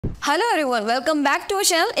Hello everyone, welcome back to our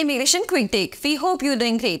channel Immigration Quick Take. We hope you're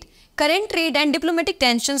doing great. Current trade and diplomatic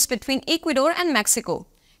tensions between Ecuador and Mexico.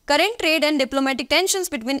 Current trade and diplomatic tensions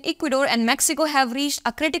between Ecuador and Mexico have reached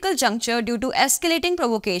a critical juncture due to escalating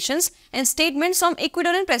provocations and statements from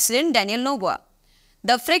Ecuadorian President Daniel Noboa.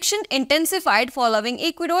 The friction intensified following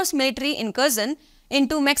Ecuador's military incursion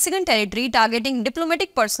into Mexican territory, targeting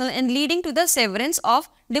diplomatic personnel and leading to the severance of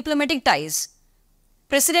diplomatic ties.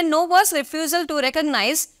 President Noboa's refusal to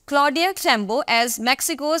recognize Claudia Chembo as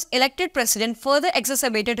Mexico's elected president further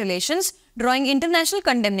exacerbated relations, drawing international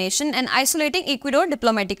condemnation and isolating Ecuador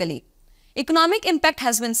diplomatically. Economic impact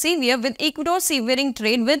has been severe, with Ecuador severing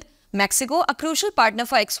trade with Mexico, a crucial partner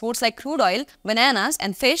for exports like crude oil, bananas,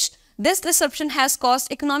 and fish. This disruption has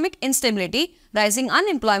caused economic instability, rising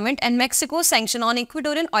unemployment, and Mexico's sanctions on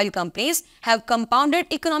Ecuadorian oil companies have compounded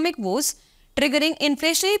economic woes, triggering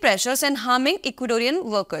inflationary pressures and harming Ecuadorian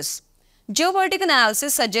workers. Geopolitical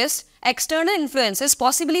analysis suggests external influences,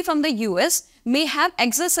 possibly from the US, may have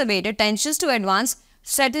exacerbated tensions to advance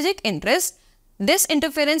strategic interests. This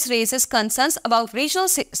interference raises concerns about regional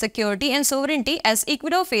security and sovereignty as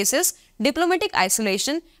Ecuador faces diplomatic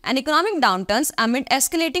isolation and economic downturns amid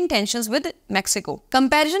escalating tensions with Mexico.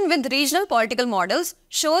 Comparison with regional political models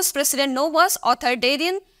shows President Noboa's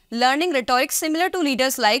authoritarian learning rhetoric similar to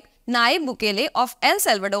leaders like Nayib Bukele of El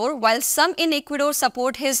Salvador. While some in Ecuador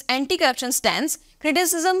support his anti-corruption stance,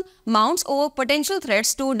 criticism mounts over potential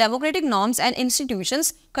threats to democratic norms and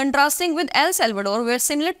institutions, contrasting with El Salvador, where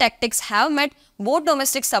similar tactics have met both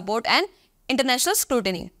domestic support and international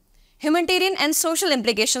scrutiny. Humanitarian and social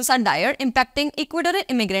implications are dire, impacting Ecuadorian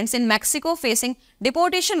immigrants in Mexico facing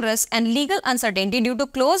deportation risks and legal uncertainty due to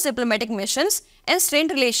closed diplomatic missions and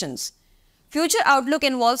strained relations. Future outlook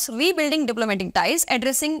involves rebuilding diplomatic ties,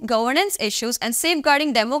 addressing governance issues, and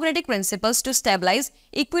safeguarding democratic principles to stabilize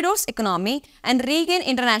Ecuador's economy and regain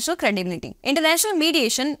international credibility. International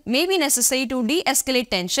mediation may be necessary to de-escalate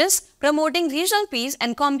tensions, promoting regional peace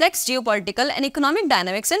and complex geopolitical and economic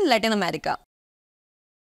dynamics in Latin America.